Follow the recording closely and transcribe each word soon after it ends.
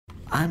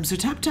I'm Sir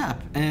Tap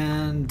Tap,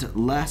 and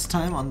last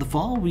time on the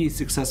fall we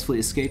successfully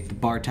escaped the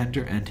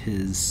bartender and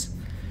his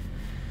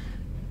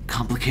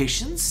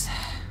complications.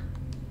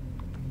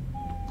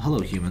 Hello,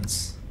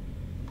 humans.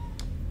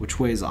 Which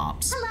way is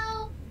ops?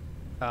 Hello.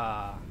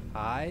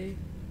 Hi?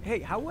 Hey,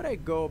 how would I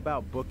go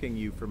about booking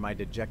you for my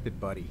dejected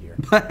buddy here?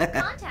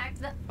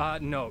 Contact the...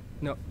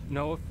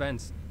 No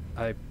offense.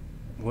 I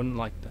wouldn't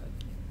like that.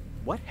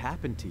 What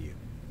happened to you?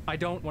 I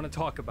don't want to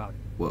talk about it.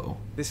 Whoa.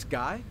 This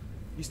guy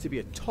used to be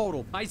a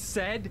total... I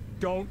said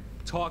don't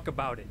talk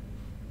about it.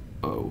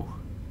 Oh.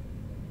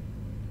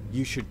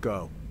 You should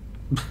go.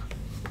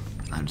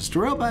 I'm just a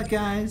robot,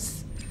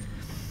 guys.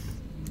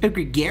 A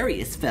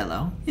gregarious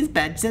fellow. His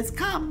badge says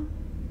come.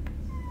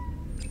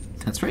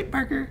 That's right,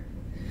 Parker.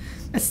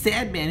 A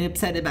sad man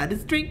upset about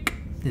his drink.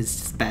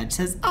 His badge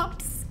says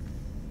ops.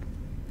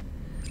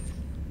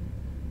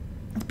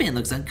 The man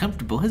looks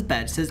uncomfortable. His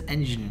badge says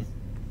engine.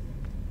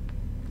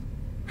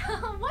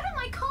 What are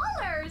my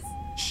collars?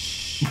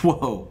 Shh.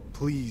 Whoa.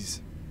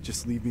 Please,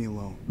 just leave me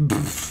alone.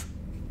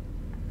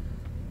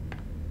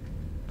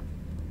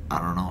 I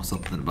don't know,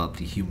 something about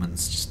the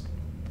humans just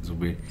is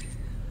weird.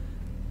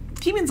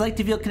 Humans like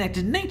to feel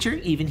connected to nature,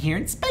 even here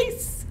in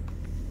space.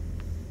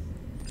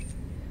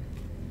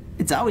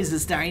 It's always a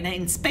starry night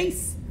in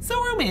space. So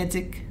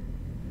romantic.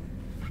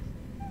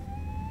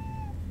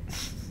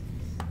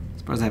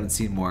 Suppose I haven't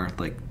seen more,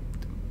 like,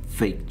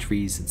 fake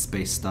trees and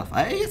space stuff.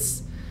 I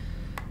guess...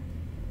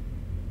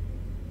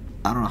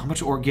 I don't know, how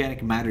much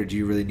organic matter do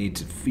you really need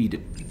to feed a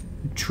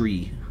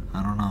tree?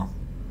 I don't know.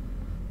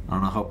 I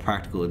don't know how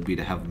practical it'd be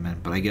to have them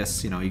in, but I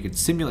guess, you know, you could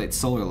simulate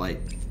solar light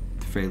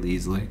fairly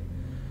easily.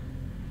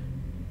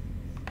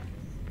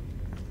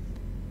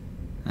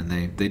 And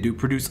they do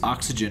produce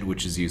oxygen,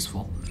 which is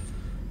useful.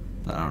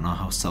 But I don't know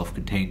how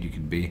self-contained you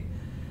can be.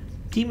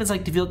 Demons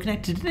like to feel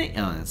connected to nature.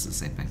 Oh, that's the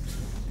same thing.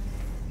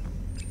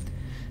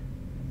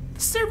 The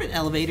servant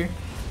elevator.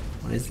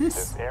 What is this?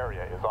 This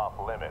area is off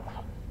limits.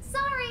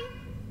 Sorry.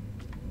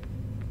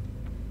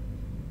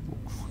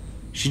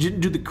 She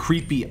didn't do the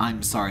creepy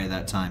I'm sorry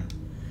that time.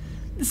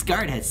 This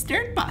guard has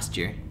stern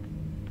posture.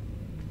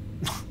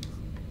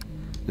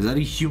 Is that a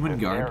human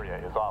This guard?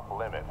 area is off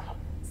limits.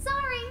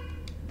 Sorry.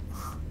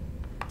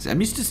 See,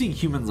 I'm used to seeing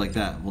humans like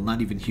that. Well,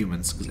 not even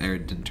humans, because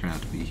Arid didn't turn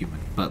out to be a human.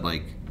 But,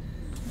 like,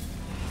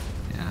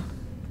 yeah.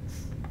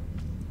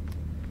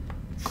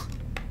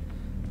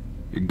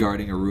 You're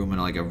guarding a room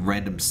and, like, a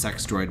random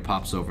sex droid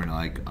pops over and you're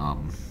like,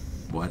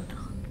 what?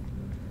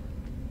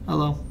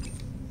 Hello.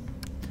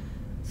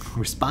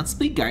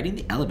 Responsibly guarding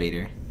the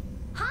elevator.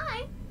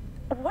 Hi.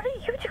 What are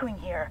you doing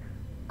here?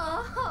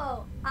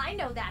 Oh, I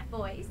know that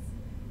voice.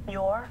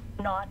 You're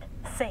not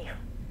safe.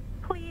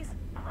 Please,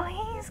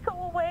 please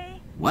go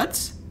away.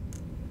 What?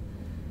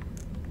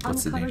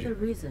 What's the Uncover danger? the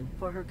reason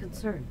for her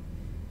concern.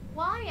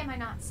 Why am I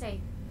not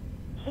safe?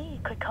 He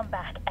could come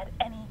back at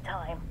any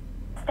time.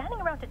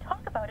 Standing around to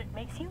talk about it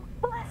makes you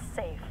less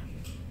safe.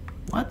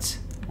 What?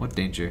 What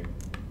danger?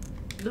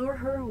 Lure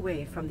her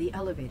away from the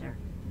elevator.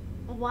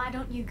 Why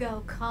don't you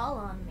go call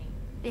on me,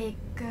 big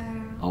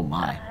girl? Oh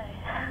my.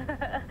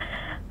 I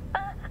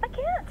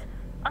can't.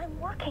 I'm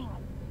working.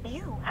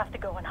 You have to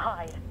go and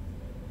hide.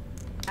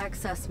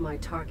 Access my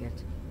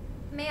target.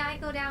 May I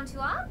go down to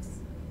ops?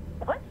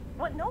 What?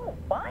 What? No.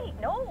 Why?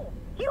 No.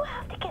 You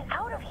have to get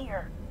out of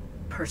here.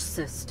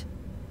 Persist.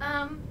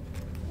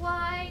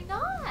 Why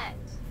not?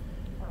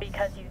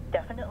 Because you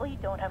definitely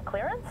don't have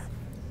clearance?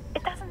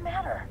 It doesn't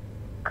matter.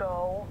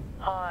 Go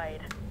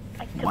hide.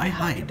 I don't Why want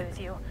hide? to lose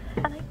you,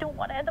 and I don't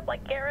want to end up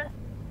like Gareth.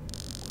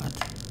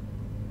 What?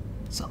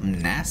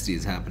 Something nasty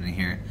is happening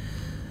here.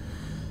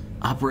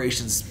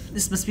 Operations.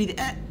 This must be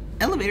the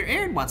elevator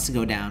Aaron wants to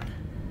go down.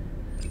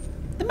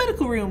 The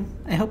medical room.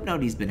 I hope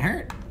nobody's been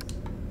hurt.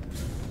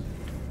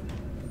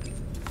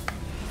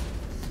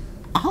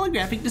 A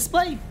holographic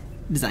display.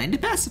 Designed to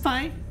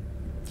pacify.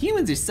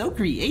 Humans are so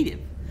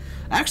creative.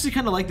 I actually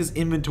kind of like this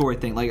inventory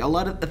thing. Like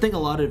I think a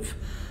lot of,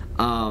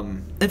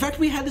 in fact,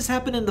 we had this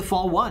happen in the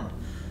Fall 1.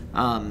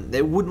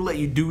 It wouldn't let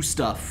you do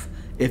stuff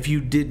if you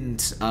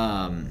didn't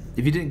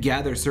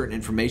gather certain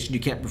information. You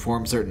can't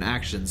perform certain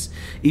actions,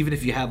 even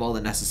if you have all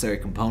the necessary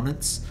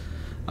components.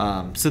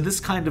 So this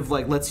kind of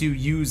like lets you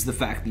use the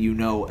fact that you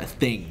know a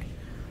thing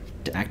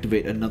to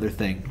activate another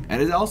thing,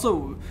 and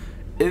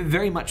it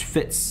very much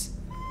fits.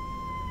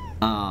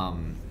 I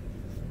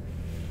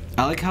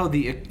like how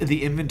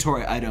the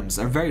inventory items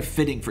are very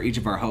fitting for each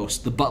of our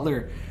hosts. The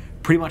butler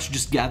pretty much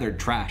just gathered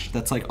trash.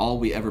 That's like all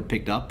we ever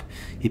picked up.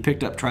 He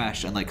picked up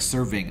trash and like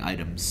serving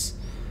items.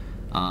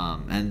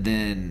 And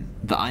then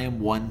the I am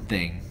one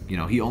thing, you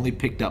know, he only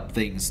picked up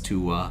things to,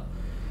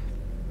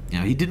 you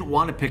know, he didn't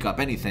want to pick up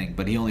anything,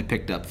 but he only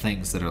picked up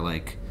things that are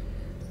like,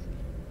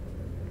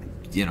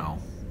 you know,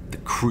 the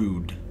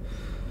crude,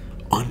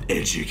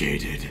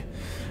 uneducated,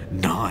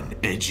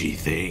 non-edgy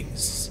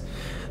things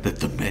that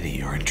the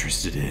many are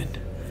interested in.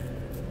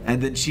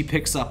 And then she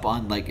picks up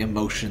on like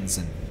emotions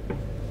and,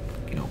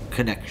 you know,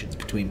 connections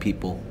between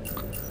people.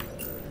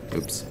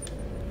 Oops.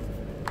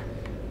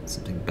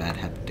 Something bad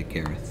happened to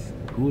Gareth.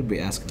 Who would we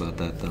ask about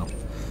that, though?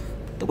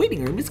 The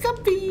waiting room is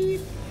comfy.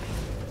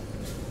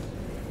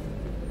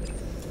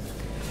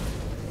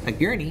 A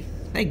gurney.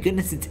 Thank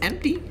goodness it's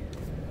empty.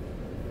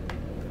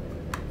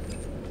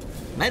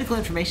 Medical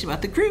information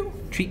about the crew.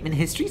 Treatment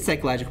history,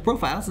 psychological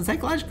profiles, and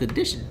psychological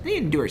condition. They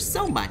endure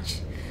so much.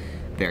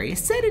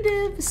 Various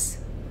sedatives.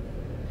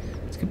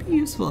 This could be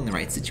useful in the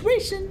right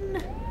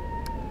situation.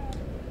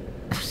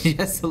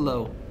 Yes,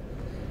 hello.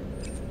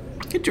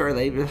 A drawer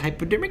laden with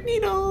hypodermic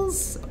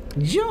needles.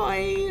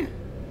 Joy.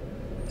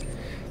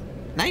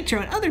 Nitro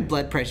and other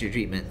blood pressure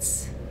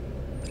treatments.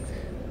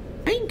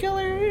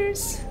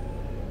 Painkillers.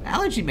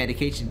 Allergy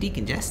medication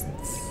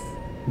decongestants.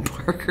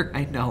 Parker,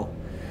 I know.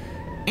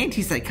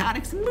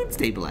 Antipsychotics and mood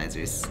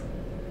stabilizers.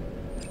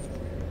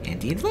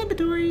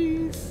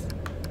 Anti-inflammatories.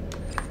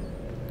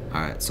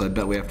 Alright, so I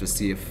bet we have to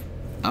see if...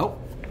 Oh,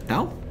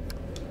 no?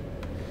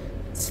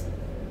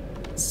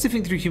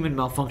 Sifting through human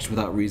malfunction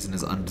without reason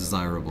is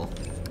undesirable.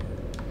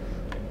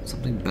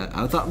 Something bad.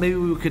 I thought maybe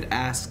we could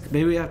ask...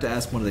 Maybe we have to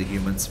ask one of the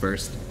humans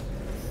first.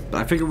 But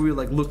I figured we would,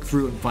 like, look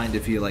through and find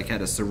if he, like,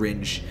 had a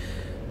syringe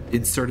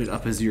inserted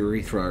up his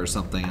urethra or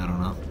something. I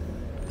don't know.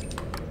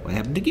 What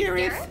happened to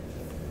Gareth? Gareth?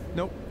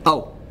 Nope.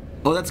 Oh.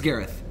 Oh, that's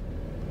Gareth.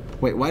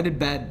 Wait, why did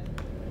bad...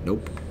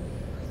 Nope.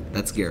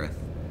 That's Gareth.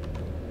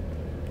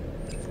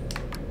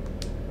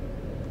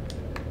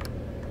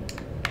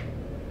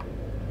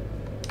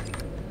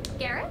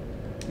 Garrett?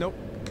 Nope.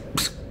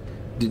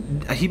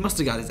 He must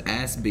have got his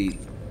ass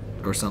beat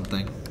or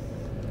something.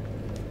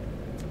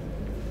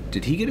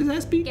 Did he get his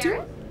ass beat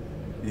Garrett? too?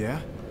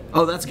 Yeah?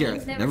 Oh, that's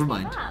Things Gareth. never Never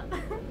came mind. up.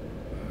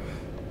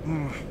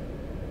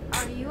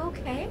 Are you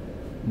okay?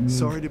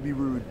 Sorry to be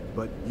rude,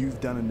 but you've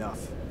done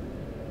enough.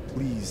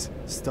 Please,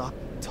 stop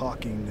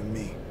talking to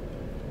me.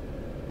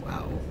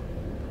 Wow.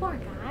 Poor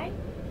guy.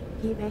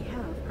 He may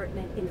have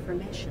pertinent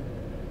information.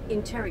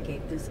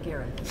 Interrogate this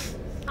Gareth.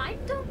 I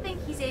don't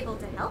think he's able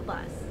to help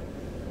us.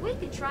 We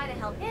could try to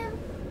help him.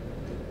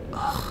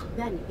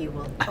 Then he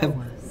will I have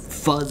owe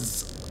us.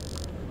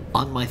 fuzz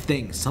on my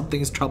thing.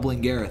 Something's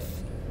troubling Gareth.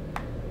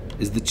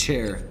 Is the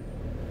chair.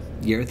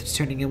 Gareth is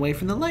turning away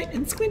from the light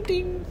and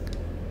squinting.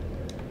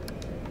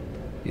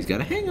 He's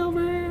got a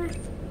hangover.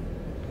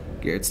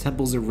 Garrett's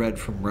temples are red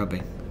from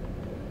rubbing.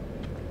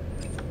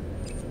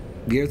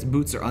 Garrett's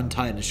boots are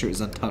untied and his shirt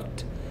is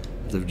untucked,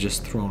 as if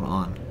just thrown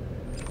on.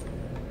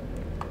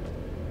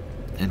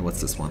 And what's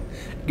this one?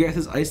 Gareth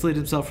has isolated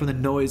himself from the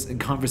noise and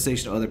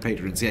conversation of other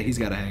patrons. Yeah, he's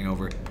got a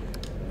hangover.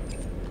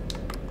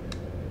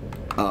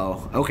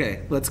 Oh,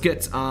 okay. Let's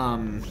get,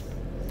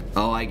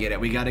 Oh, I get it.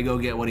 We gotta go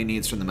get what he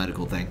needs from the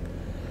medical thing.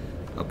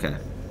 Okay.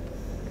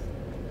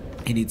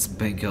 He needs some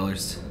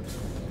painkillers.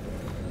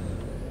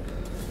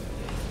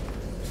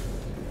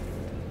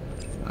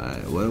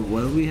 Alright,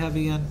 what do we have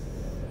again?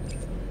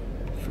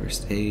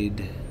 First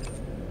aid.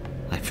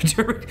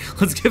 Hypodermic.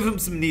 Let's give him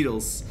some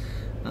needles.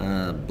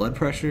 Blood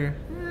pressure.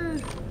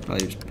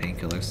 Probably just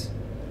painkillers.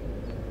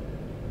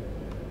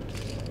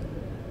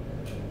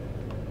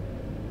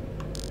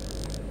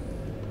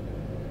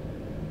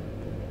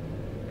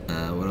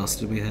 What else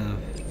do we have?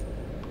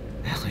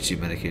 Allergy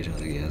medication. I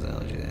think he has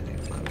allergy,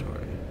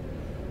 anti-inflammatory.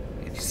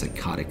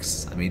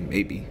 Antipsychotics. I mean,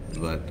 maybe,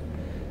 but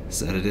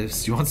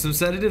sedatives. You want some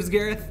sedatives,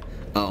 Gareth?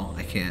 Oh,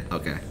 I can't.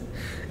 Okay.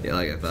 Yeah,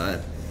 like I thought.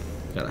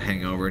 Got a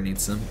hangover. Need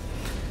some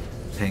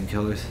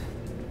painkillers.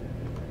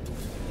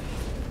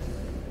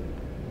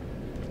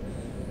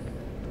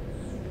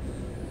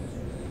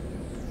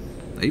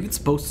 Are you even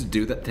supposed to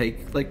do that?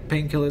 Take like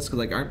painkillers? Because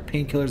like, aren't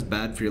painkillers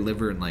bad for your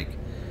liver? And like,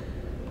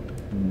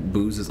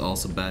 booze is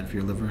also bad for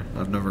your liver.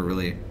 I've never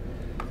really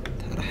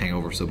had a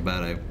hangover so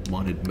bad I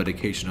wanted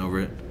medication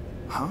over it.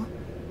 Huh?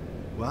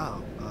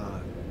 Wow,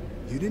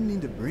 you didn't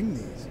need to bring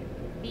these.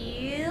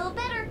 Feel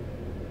better.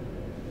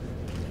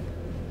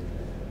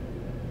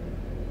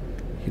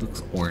 He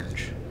looks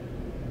orange.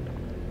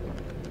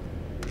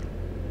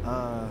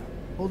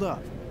 Hold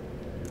up.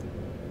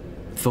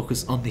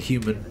 Focus on the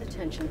human. Give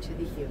attention to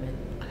the human.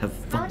 I have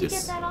How'd you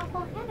get fungus. that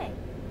awful headache?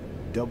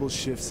 Double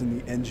shifts in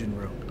the engine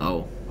room.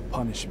 Oh. A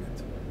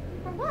punishment.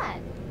 For what?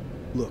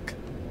 Look,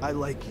 I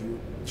like you.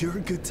 You're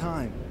a good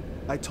time.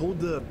 I told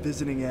the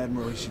visiting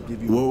admiral he should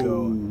give you Whoa. a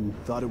go.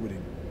 Thought it would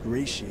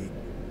ingratiate.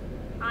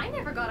 I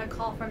never got a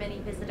call from any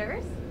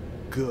visitors.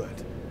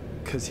 Good.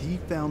 Cause he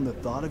found the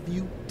thought of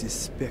you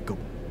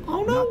despicable.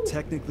 Oh no. Not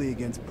technically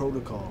against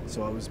protocol,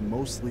 so I was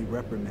mostly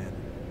reprimanded.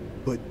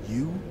 But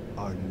you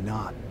are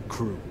not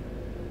crew.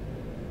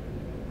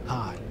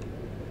 Hi.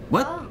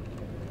 What? Oh,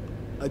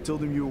 I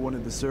told him you were one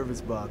of the service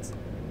bots,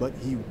 but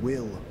he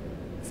will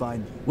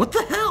find you. What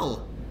the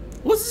hell?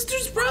 What's this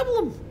dude's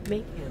problem?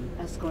 Make him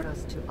escort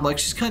us to Like,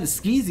 Oz. she's kind of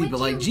skeezy, would but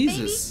like, you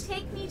Jesus.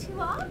 maybe take me to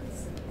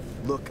Oz?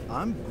 Look,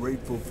 I'm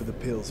grateful for the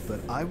pills, but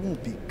I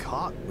won't be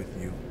caught with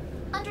you.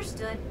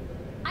 Understood.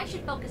 I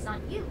should focus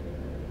on you.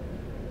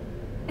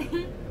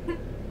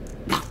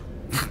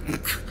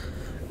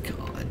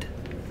 God.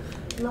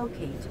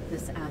 Locate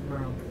this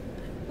admiral.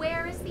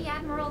 Where is the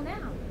Admiral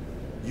now?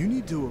 You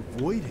need to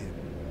avoid him.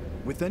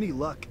 With any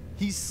luck,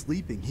 he's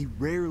sleeping. He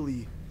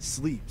rarely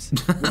sleeps.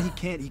 When he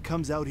can't, he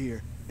comes out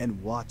here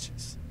and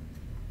watches.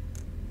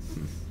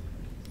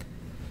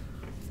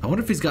 I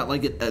wonder if he's got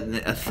like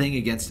a thing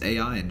against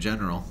AI in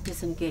general.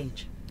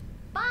 Disengage.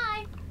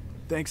 Bye.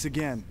 Thanks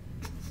again.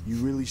 You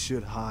really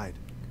should hide.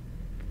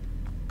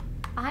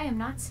 I am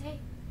not safe.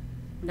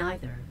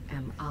 Neither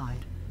am I.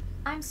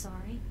 I'm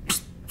sorry.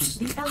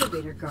 The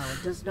elevator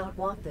guard does not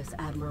want this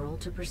Admiral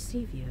to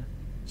perceive you,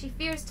 She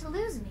fears to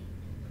lose me.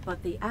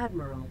 but the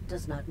Admiral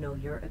does not know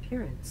your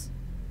appearance.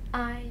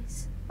 I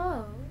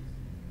suppose.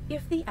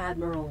 If the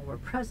Admiral were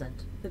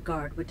present, the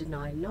guard would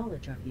deny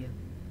knowledge of you.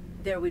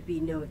 There would be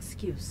no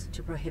excuse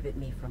to prohibit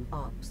me from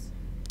ops.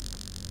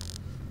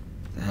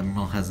 The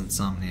Admiral has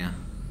insomnia.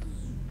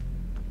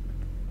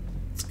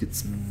 Let's get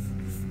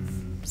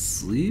some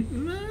sleep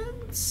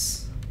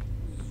meds.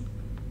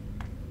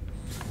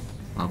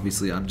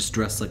 Obviously, I'm just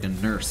dressed like a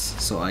nurse,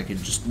 so I can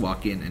just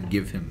walk in and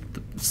give him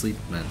the sleep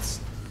meds.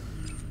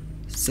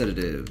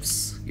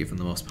 Sedatives. Give him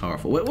the most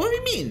powerful. What do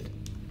you mean?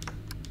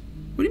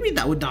 What do you mean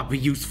that would not be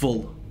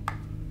useful?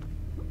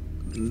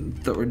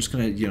 That we're just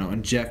gonna, you know,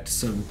 inject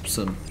some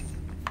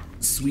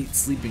sweet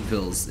sleeping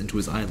pills into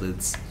his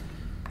eyelids.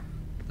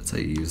 That's how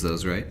you use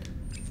those, right?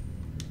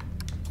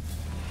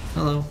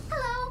 Hello.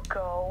 Hello.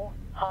 Go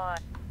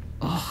hide.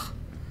 Oh,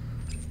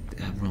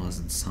 the Admiral has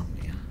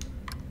insomnia.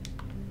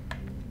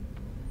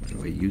 How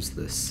do I use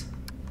this?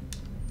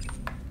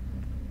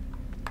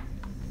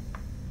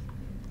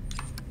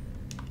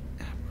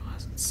 Admiral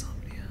has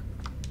insomnia.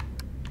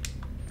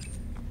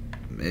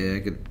 Maybe I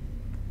could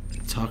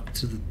talk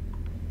to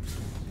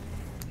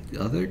the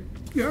other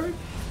guard?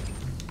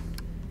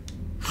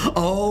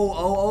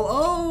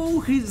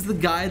 Oh, he's the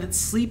guy that's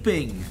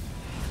sleeping.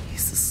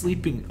 He's the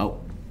sleeping. Oh,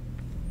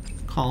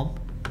 calm.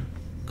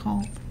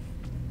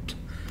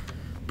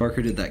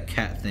 Barker did that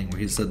cat thing where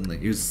he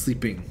was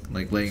sleeping,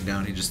 like laying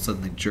down, he just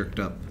suddenly jerked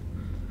up.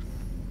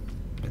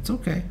 It's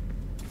okay.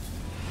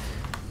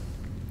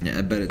 Yeah,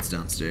 I bet it's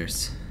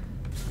downstairs.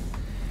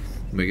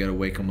 We gotta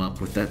wake him up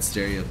with that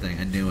stereo thing.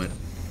 I knew it.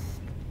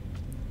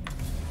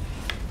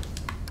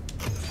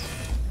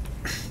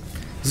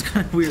 It's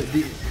kind of weird.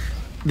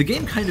 The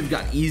game kind of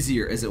got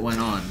easier as it went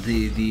on.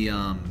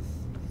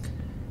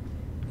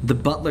 The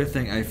butler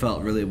thing I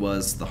felt really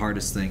was the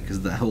hardest thing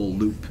because the whole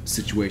loop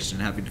situation,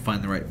 having to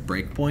find the right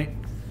break point.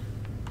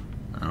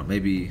 I don't know,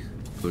 maybe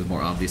it was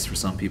more obvious for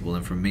some people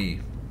than for me,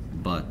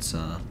 but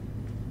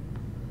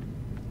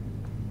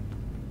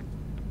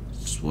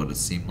just what it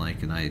seemed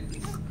like. And I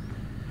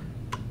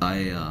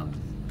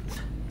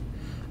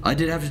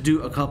did have to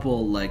do a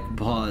couple like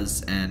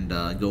pause and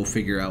go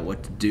figure out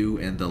what to do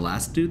in the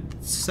last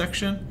dude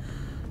section,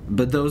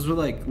 but those were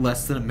like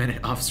less than a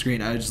minute off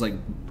screen. I was just like,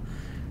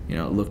 you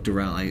know, looked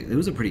around. Like it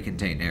was a pretty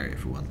contained area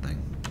for one thing.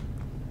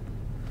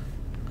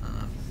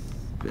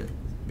 But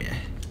yeah,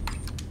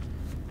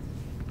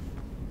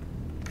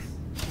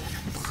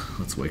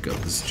 let's wake up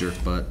this jerk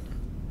butt.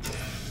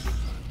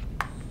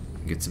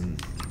 Get some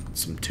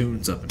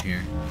tunes up in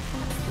here.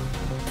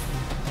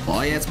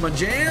 Oh yeah, it's my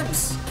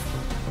jams.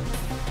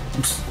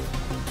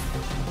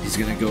 He's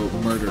gonna go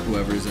murder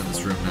whoever's in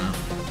this room now.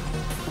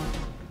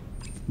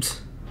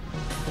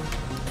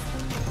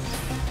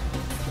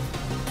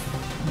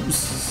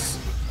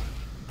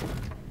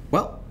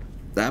 Well,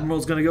 the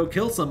Admiral's gonna go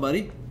kill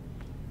somebody.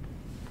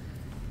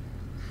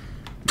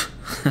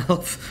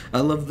 I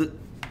love the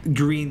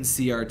green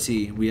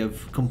CRT. We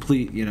have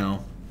complete, you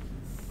know,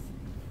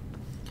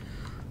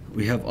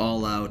 we have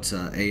all out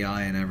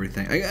AI and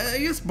everything. I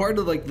guess part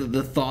of like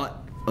the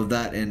thought of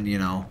that, and you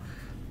know,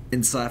 in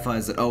sci-fi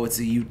is that, oh, it's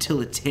a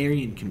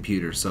utilitarian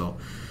computer, so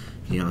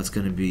you know it's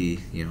gonna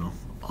be, you know,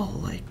 all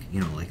like, you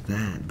know, like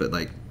that. But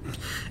like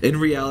in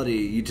reality,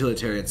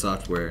 utilitarian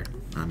software,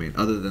 I mean,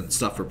 other than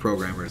stuff for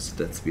programmers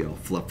that's be all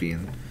fluffy,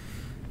 and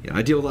you know,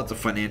 I deal with lots of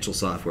financial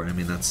software. I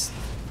mean, that's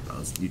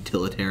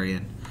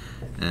utilitarian,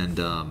 and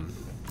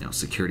you know,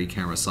 security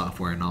camera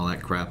software and all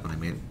that crap. And I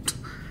mean,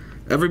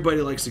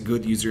 everybody likes a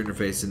good user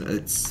interface, and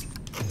it's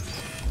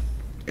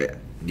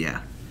yeah.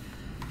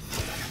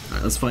 All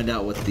right, let's find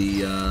out what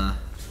the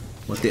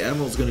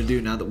Admiral's gonna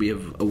do now that we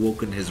have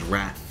awoken his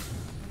wrath.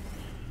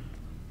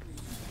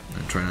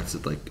 And try not to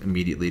like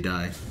immediately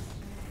die,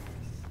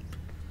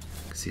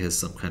 because he has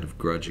some kind of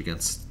grudge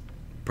against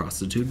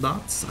prostitute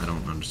bots. I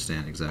don't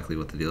understand exactly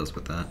what the deal is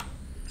with that.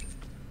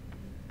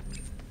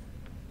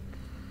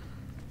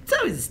 It's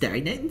always a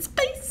starry night in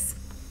space.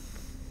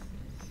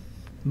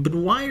 But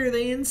why are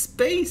they in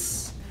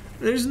space?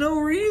 There's no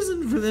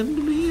reason for them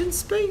to be in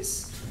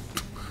space.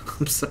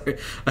 I'm sorry.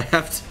 I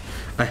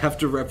have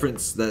to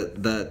reference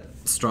that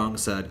strong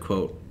sad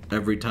quote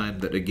every time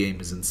that a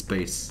game is in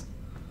space.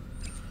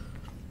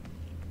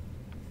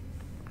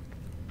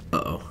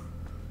 Uh-oh.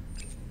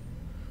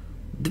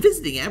 The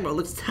visiting Admiral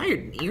looks tired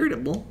and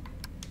irritable.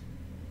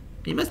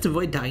 You must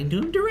avoid talking to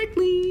him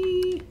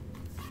directly.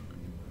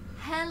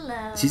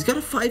 Hello. She's got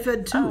a 5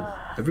 head too.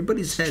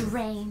 Everybody's head.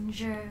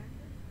 Stranger.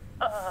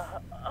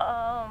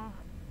 Run.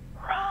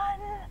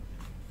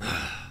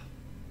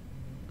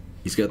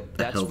 He's got a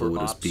That's hell of a for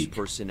widow's ops peak.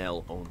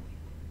 personnel only.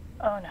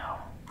 Oh no.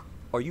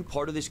 Are you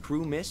part of this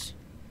crew, miss?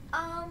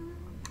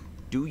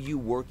 Do you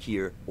work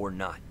here or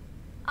not?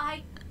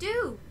 I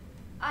do.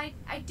 I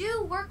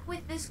do work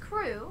with this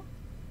crew.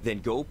 Then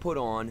go put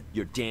on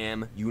your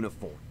damn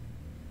uniform.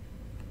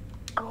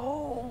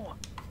 Go.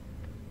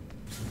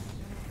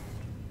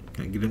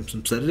 Can I give him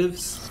some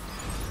sedatives?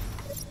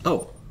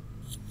 Oh.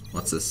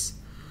 What's this?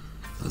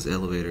 This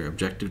elevator.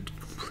 Objective to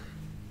complete.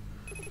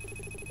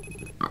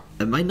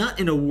 Am I not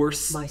in a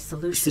worse My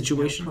solution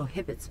situation? now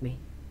prohibits me.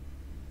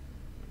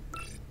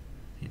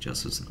 He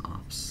adjusts an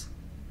ops.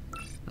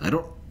 I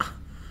don't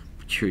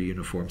procure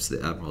uniforms to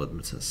the Admiral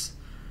Admittance.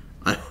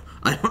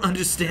 I don't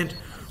understand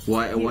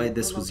why You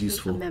this will was locate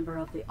useful. a member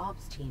of the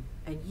ops team,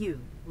 and you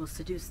will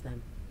seduce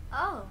them.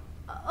 Oh,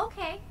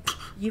 okay.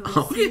 You will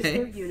seize Okay.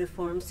 their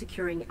uniforms,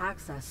 securing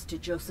access to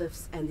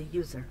Joseph's and the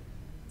user.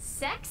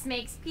 Sex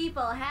makes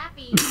people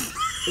happy.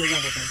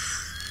 Irrelevant.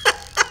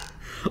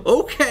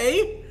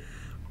 Okay.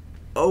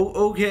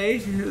 Oh, okay.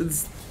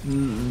 It's a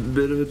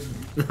bit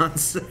of a non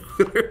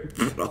sequitur,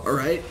 but all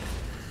right.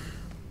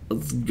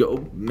 Let's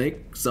go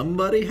make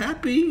somebody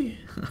happy.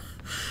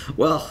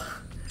 Well,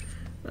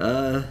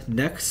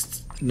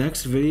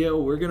 next video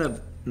we're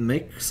gonna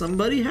make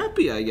somebody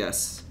happy, I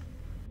guess.